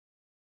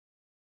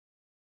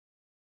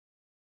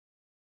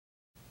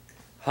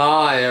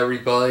Hi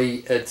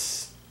everybody,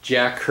 it's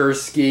Jack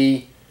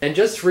Kierski, and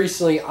just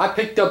recently I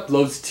picked up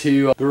those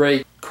two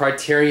Bluray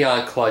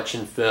Criterion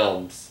Collection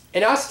films.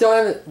 And I still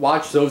haven't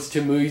watched those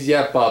two movies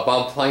yet, but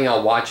I'm planning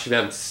on watching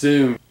them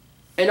soon.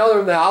 And other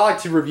than that, I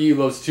like to review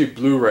those two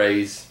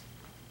Blu-rays.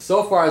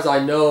 So far as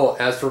I know,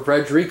 as for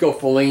Federico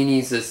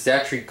Fellini's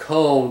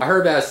Satyricon, I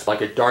heard that's like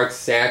a dark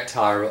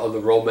satire of the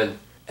Roman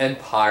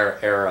Empire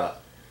era.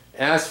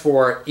 As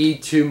for Y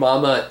Tu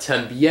Mama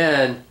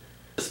Tambien,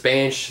 a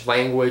Spanish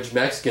language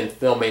Mexican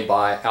film made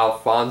by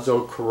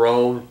Alfonso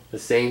Cuarón, the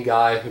same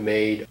guy who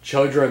made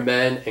Children,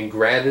 Men, and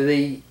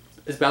Gravity.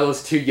 It's about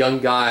those two young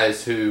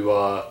guys who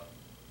go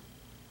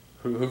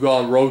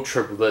on a road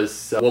trip with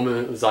this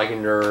woman who's like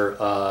in her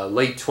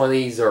late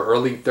 20s or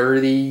early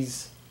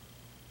 30s.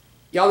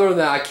 Yeah, other than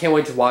that, I can't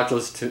wait to watch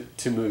those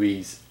two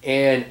movies.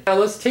 And now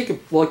let's take a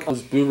look at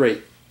those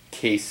Blu-ray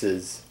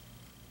cases.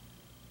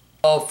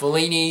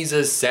 Fellini's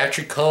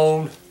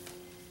Satyricon.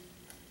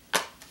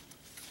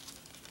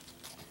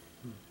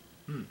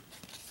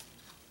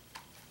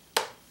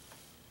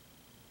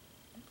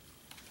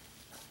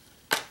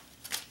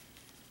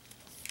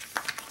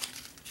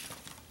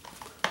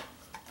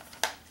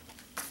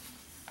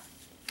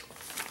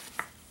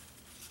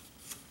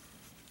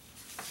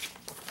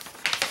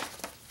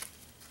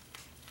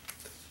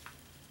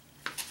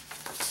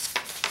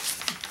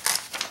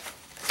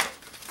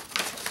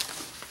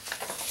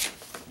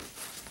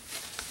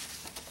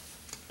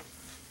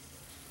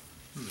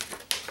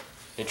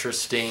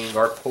 Interesting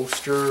art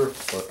poster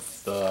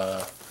with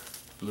the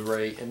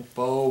Blu-ray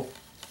info,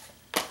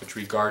 which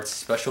regards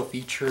special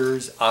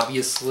features,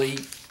 obviously.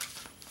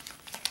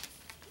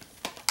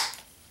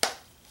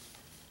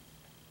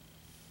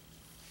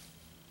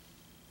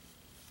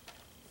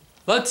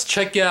 Let's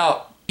check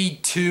out Y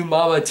Tu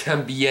Mama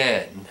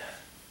Tambien.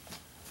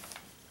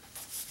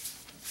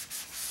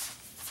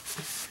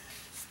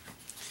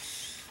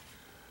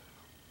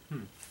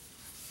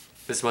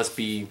 This must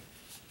be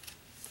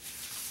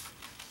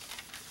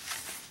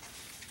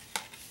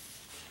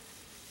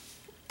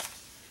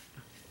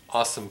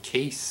awesome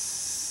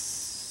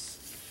case.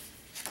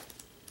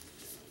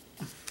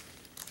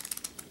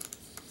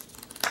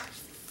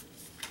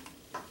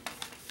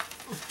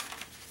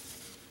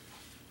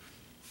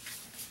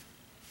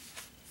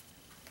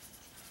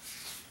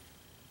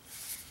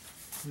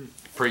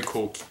 Pretty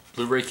cool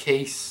Blu-ray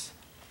case.